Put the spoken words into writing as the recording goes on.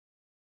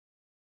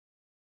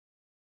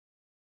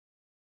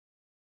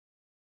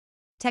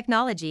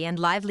Technology and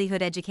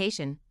Livelihood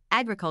Education,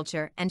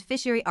 Agriculture and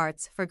Fishery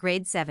Arts for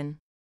Grade 7.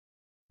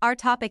 Our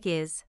topic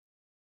is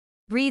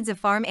breeds of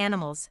farm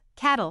animals: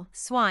 cattle,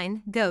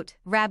 swine, goat,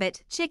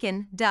 rabbit,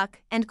 chicken,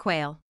 duck, and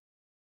quail.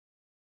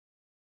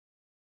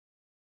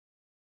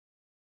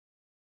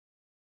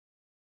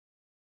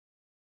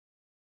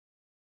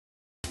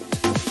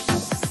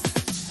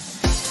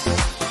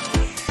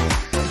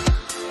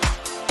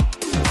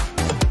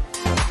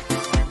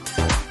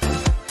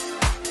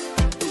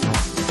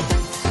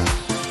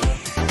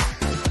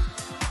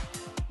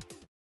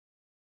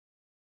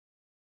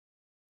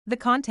 The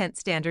content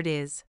standard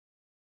is: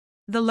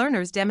 the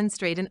learners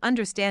demonstrate an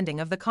understanding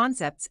of the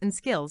concepts and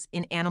skills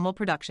in animal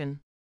production.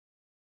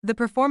 The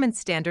performance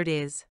standard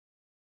is: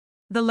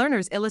 the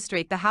learners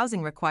illustrate the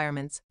housing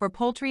requirements for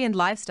poultry and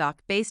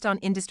livestock based on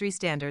industry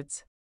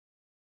standards.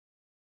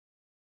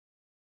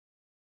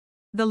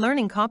 The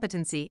learning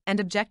competency and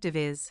objective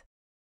is: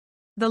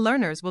 the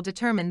learners will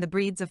determine the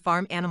breeds of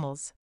farm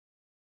animals.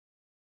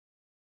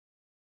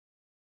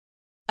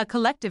 A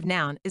collective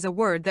noun is a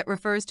word that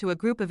refers to a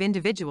group of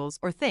individuals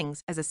or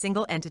things as a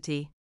single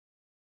entity.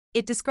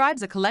 It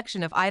describes a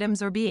collection of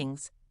items or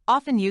beings,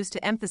 often used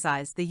to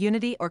emphasize the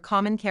unity or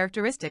common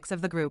characteristics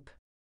of the group.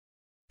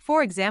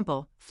 For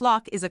example,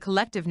 flock is a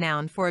collective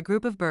noun for a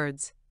group of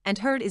birds, and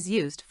herd is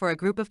used for a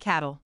group of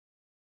cattle.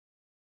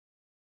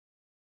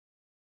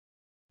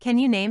 Can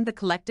you name the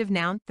collective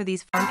noun for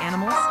these farm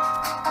animals?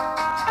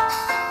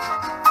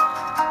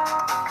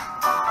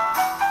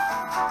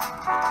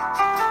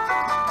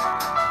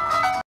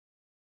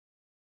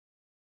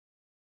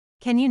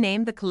 Can you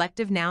name the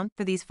collective noun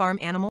for these farm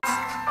animals?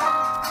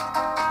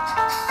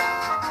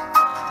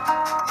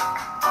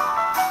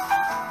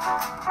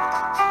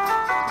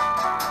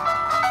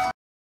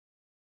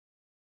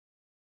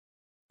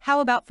 How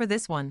about for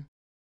this one?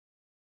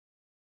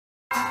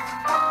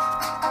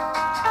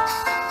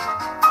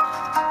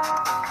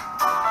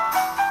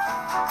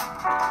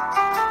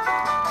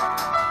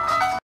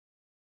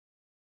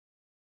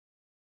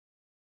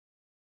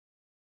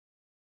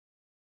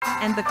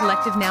 And the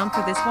collective noun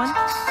for this one?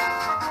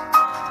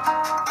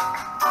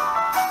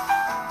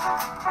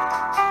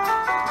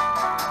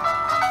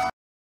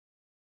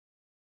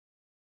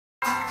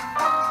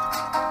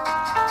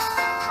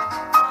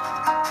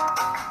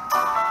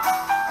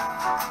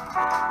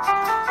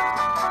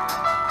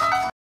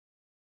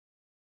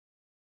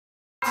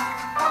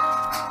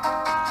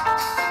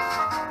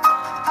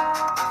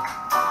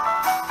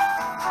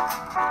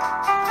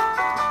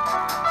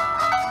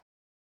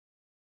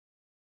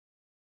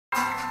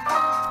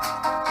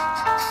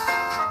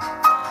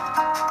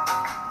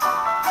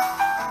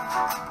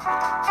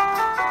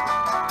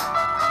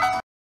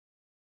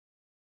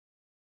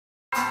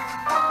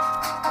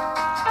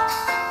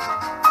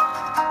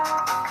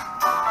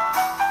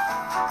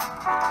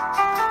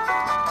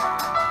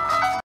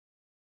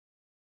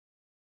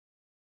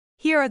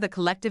 Here are the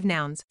collective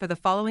nouns for the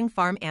following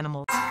farm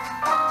animals.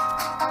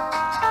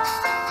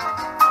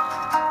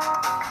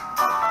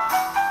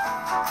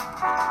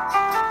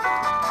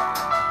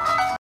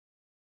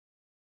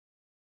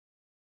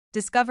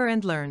 Discover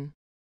and learn.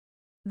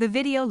 The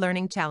Video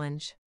Learning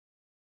Challenge.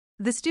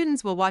 The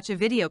students will watch a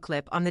video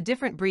clip on the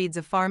different breeds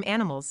of farm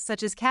animals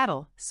such as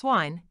cattle,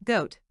 swine,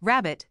 goat,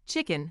 rabbit,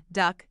 chicken,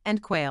 duck,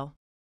 and quail.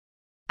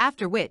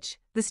 After which,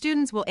 the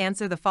students will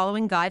answer the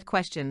following guide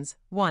questions.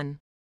 1.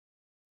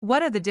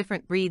 What are the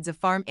different breeds of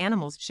farm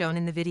animals shown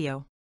in the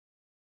video?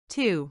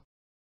 2.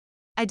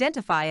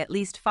 Identify at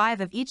least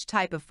 5 of each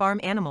type of farm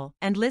animal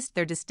and list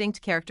their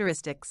distinct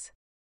characteristics.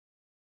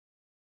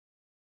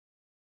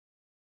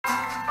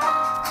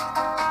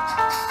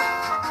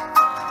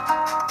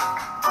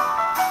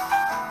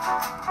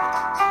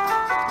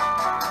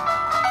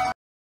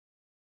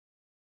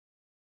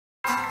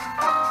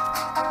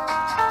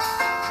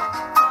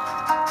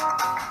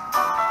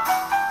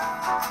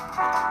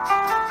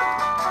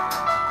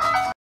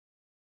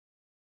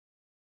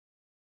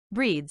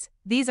 Breeds: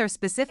 these are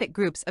specific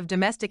groups of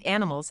domestic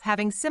animals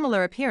having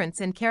similar appearance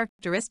and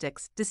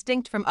characteristics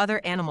distinct from other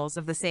animals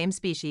of the same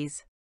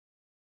species.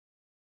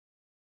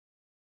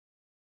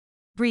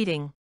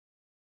 Breeding: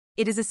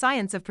 it is a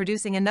science of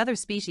producing another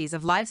species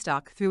of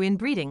livestock through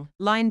inbreeding,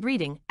 line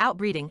breeding,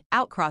 outbreeding,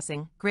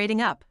 outcrossing,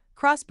 grading up,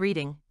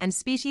 crossbreeding, and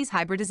species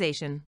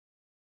hybridization.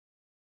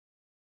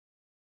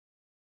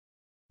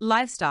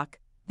 Livestock: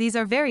 these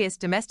are various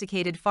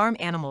domesticated farm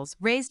animals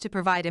raised to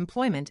provide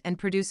employment and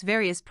produce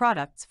various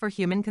products for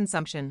human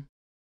consumption.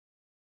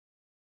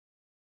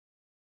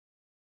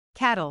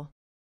 Cattle: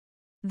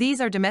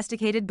 these are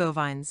domesticated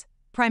bovines,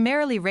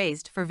 primarily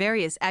raised for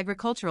various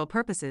agricultural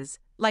purposes,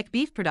 like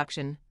beef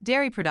production,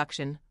 dairy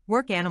production,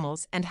 work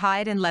animals, and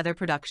hide and leather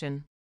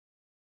production.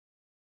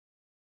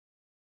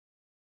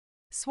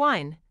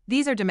 Swine: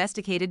 these are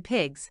domesticated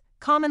pigs,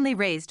 commonly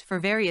raised for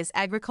various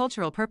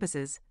agricultural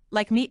purposes,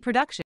 like meat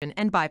production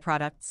and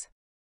byproducts.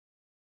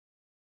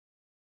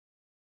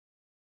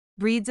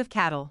 Breeds of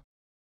cattle.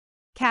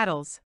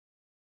 Cattles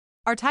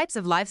are types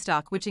of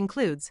livestock which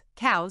includes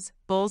cows,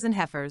 bulls, and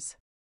heifers.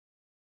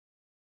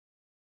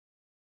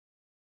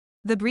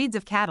 The breeds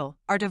of cattle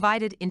are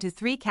divided into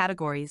 3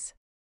 categories: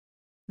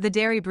 the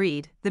dairy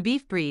breed, the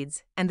beef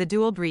breeds, and the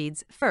dual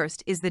breeds.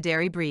 First is the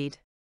dairy breed.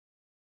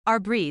 Are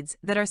breeds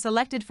that are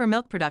selected for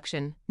milk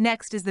production.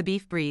 Next is the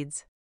beef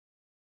breeds.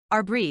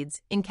 Are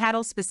breeds in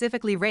cattle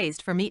specifically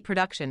raised for meat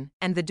production,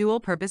 and the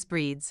dual-purpose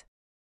breeds.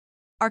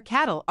 Our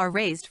cattle are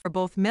raised for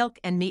both milk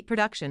and meat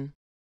production.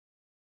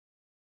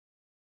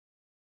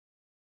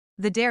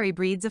 The dairy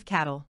breeds of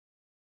cattle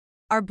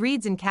are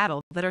breeds in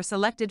cattle that are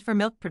selected for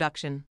milk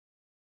production.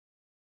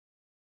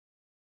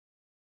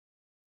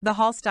 The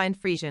Holstein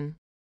Friesian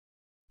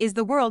is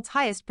the world's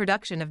highest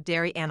production of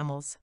dairy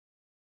animals.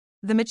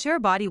 The mature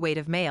body weight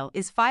of male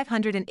is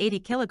 580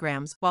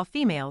 kilograms, while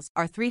females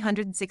are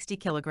 360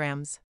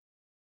 kilograms.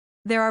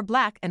 There are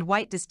black and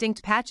white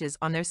distinct patches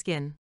on their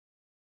skin.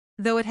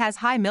 Though it has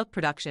high milk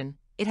production,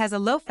 it has a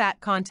low fat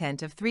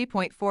content of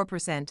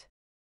 3.4%.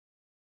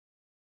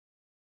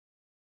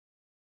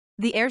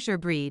 The Ayrshire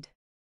breed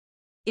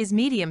is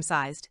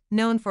medium-sized,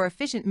 known for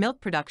efficient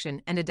milk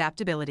production and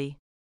adaptability.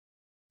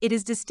 It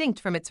is distinct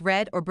from its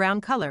red or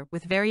brown color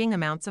with varying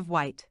amounts of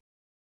white.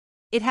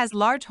 It has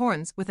large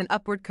horns with an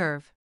upward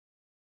curve.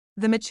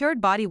 The matured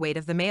body weight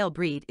of the male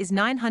breed is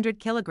 900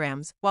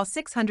 kilograms, while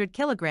 600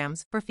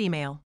 kilograms for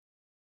female.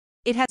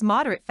 It has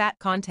moderate fat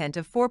content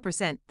of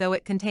 4%, though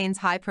it contains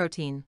high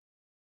protein.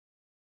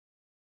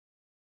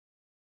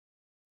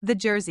 The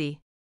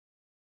Jersey.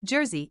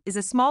 Jersey is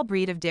a small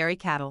breed of dairy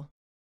cattle.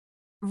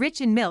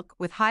 Rich in milk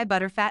with high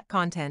butter fat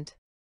content.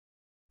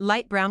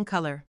 Light brown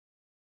color.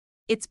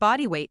 Its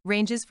body weight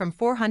ranges from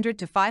 400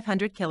 to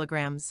 500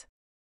 kilograms.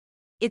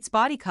 Its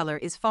body color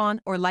is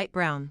fawn or light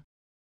brown.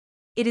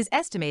 It is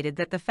estimated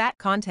that the fat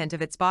content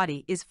of its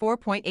body is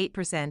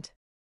 4.8%.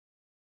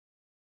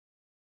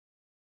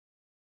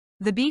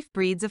 The beef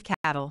breeds of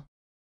cattle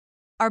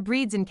are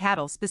breeds in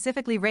cattle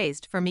specifically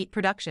raised for meat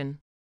production.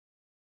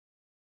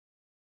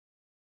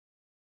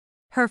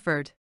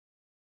 Hereford.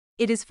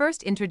 It is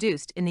first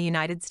introduced in the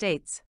United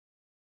States.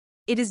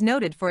 It is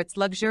noted for its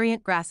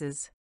luxuriant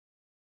grasses.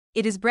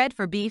 It is bred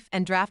for beef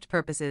and draft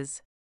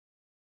purposes.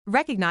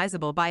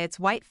 Recognizable by its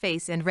white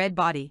face and red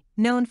body,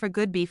 known for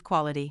good beef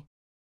quality.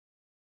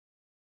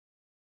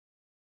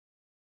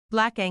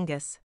 Black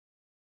Angus.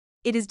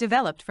 It is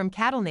developed from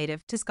cattle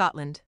native to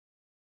Scotland.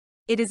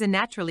 It is a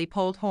naturally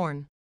polled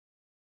horn.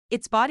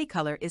 Its body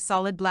color is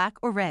solid black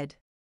or red.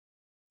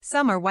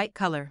 Some are white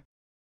color.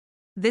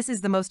 This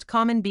is the most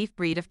common beef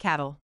breed of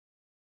cattle.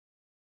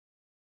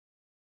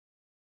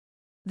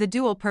 The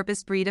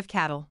dual-purpose breed of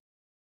cattle.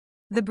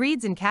 The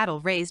breeds in cattle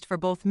raised for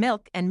both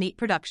milk and meat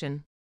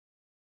production.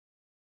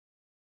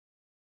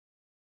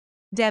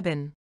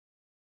 Devon.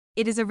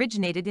 It is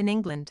originated in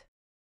England.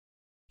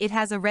 It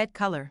has a red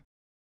color.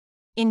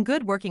 In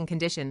good working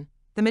condition,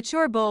 the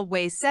mature bull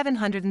weighs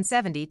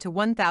 770 to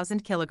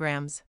 1,000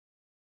 kilograms.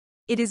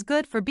 It is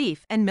good for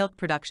beef and milk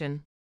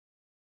production.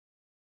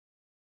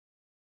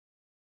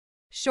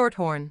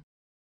 Shorthorn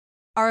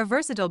are a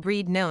versatile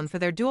breed known for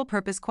their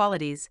dual-purpose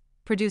qualities,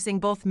 producing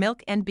both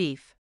milk and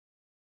beef.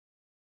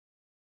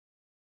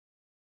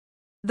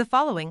 The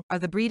following are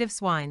the breed of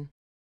swine.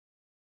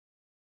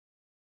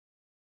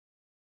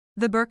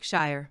 The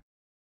Berkshire.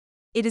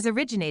 It is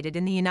originated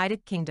in the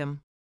United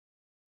Kingdom.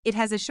 It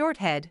has a short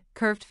head,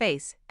 curved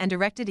face, and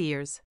erected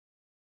ears.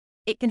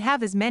 It can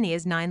have as many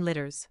as 9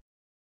 litters.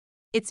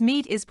 Its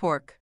meat is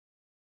pork.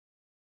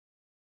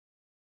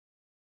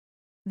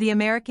 The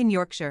American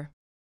Yorkshire.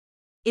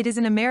 It is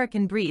an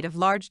American breed of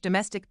large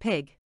domestic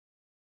pig.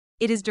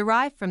 It is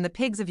derived from the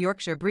pigs of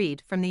Yorkshire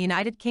breed from the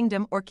United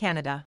Kingdom or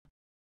Canada.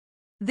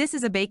 This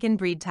is a bacon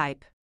breed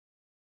type.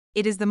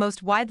 It is the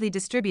most widely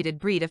distributed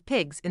breed of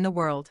pigs in the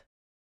world.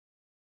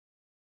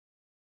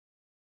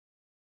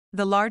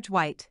 The Large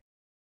White.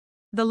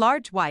 The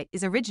Large White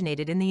is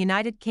originated in the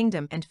United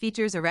Kingdom and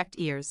features erect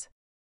ears.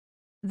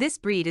 This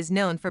breed is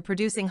known for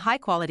producing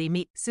high-quality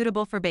meat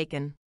suitable for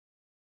bacon.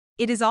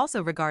 It is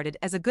also regarded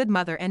as a good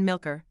mother and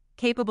milker,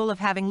 capable of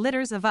having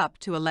litters of up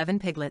to 11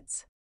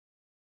 piglets.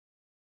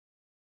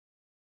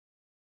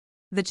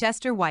 The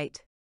Chester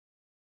White.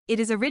 It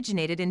is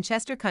originated in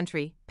Chester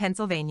Country,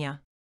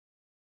 Pennsylvania.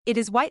 It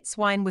is white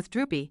swine with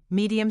droopy,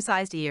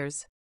 medium-sized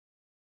ears.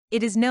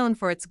 It is known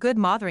for its good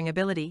mothering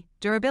ability,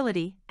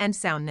 durability, and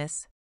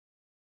soundness.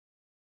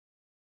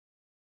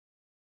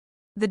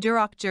 The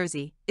Duroc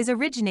Jersey is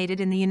originated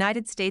in the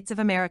United States of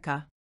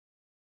America.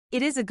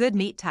 It is a good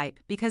meat type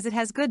because it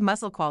has good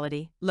muscle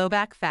quality, low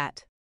back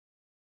fat.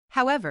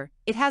 However,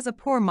 it has a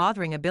poor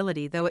mothering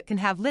ability, though it can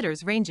have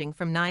litters ranging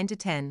from 9 to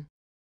 10.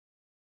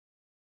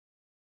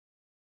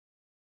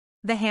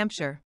 The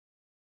Hampshire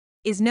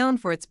is known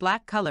for its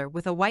black color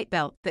with a white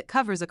belt that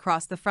covers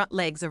across the front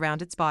legs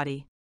around its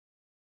body.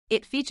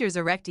 It features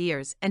erect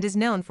ears and is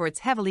known for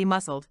its heavily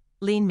muscled,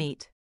 lean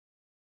meat.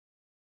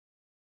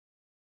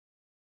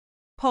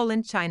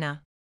 Poland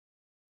China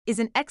is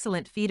an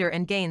excellent feeder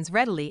and gains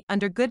readily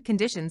under good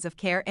conditions of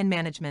care and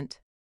management.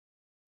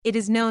 It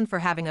is known for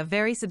having a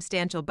very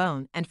substantial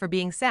bone and for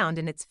being sound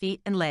in its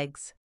feet and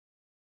legs.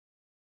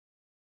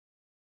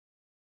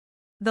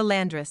 The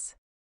Landrace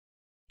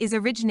is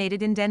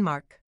originated in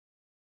Denmark.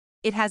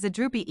 It has a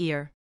droopy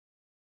ear.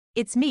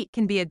 Its meat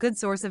can be a good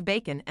source of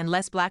bacon and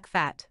less black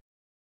fat.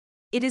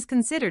 It is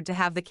considered to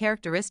have the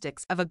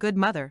characteristics of a good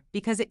mother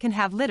because it can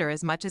have litter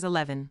as much as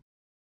 11.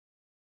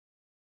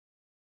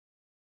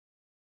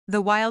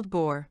 The wild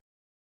boar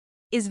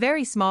is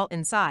very small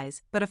in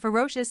size but a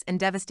ferocious and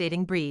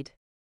devastating breed.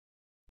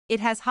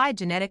 It has high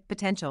genetic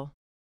potential.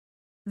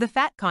 The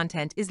fat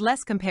content is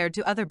less compared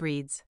to other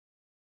breeds.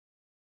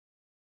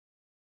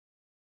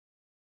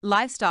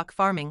 Livestock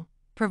farming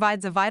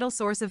provides a vital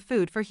source of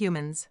food for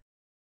humans.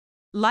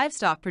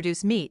 Livestock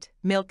produce meat,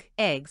 milk,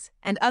 eggs,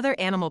 and other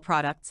animal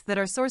products that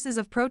are sources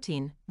of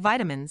protein,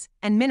 vitamins,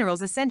 and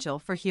minerals essential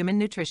for human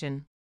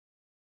nutrition.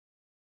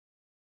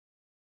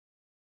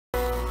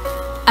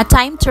 A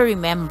time to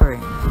remember.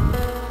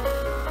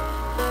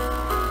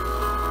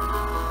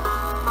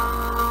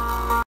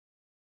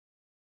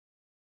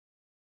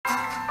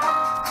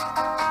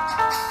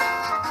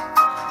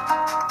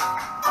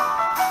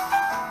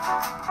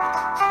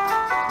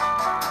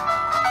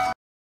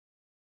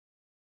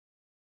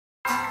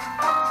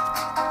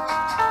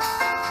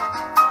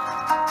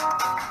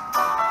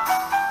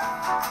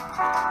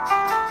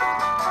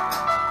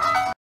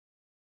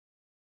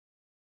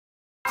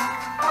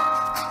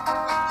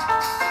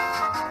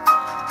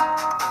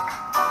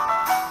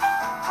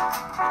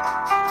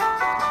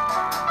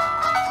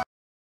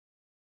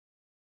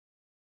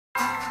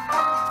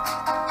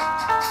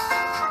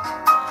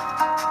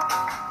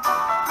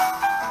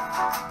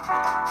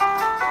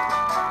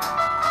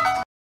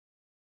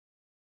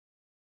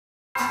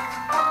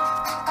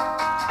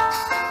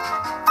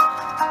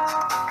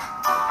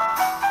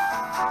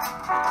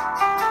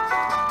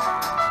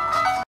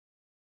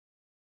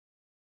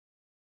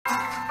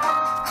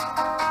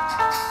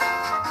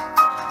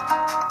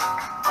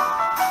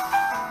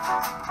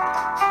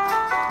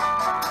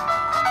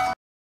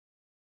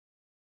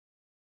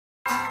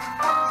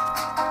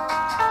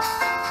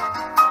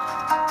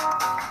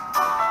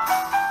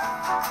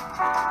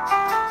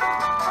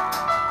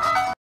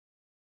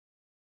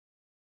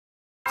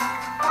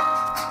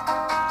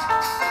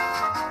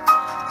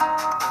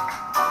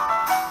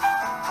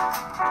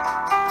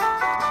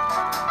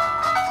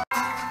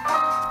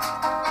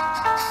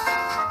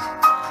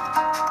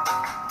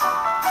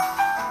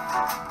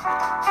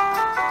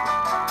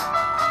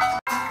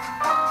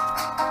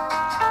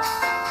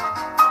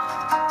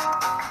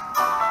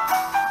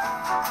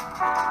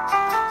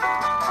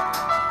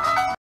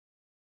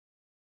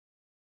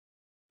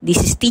 This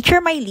is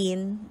Teacher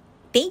Mylene.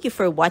 Thank you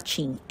for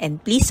watching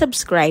and please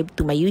subscribe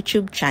to my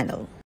YouTube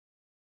channel.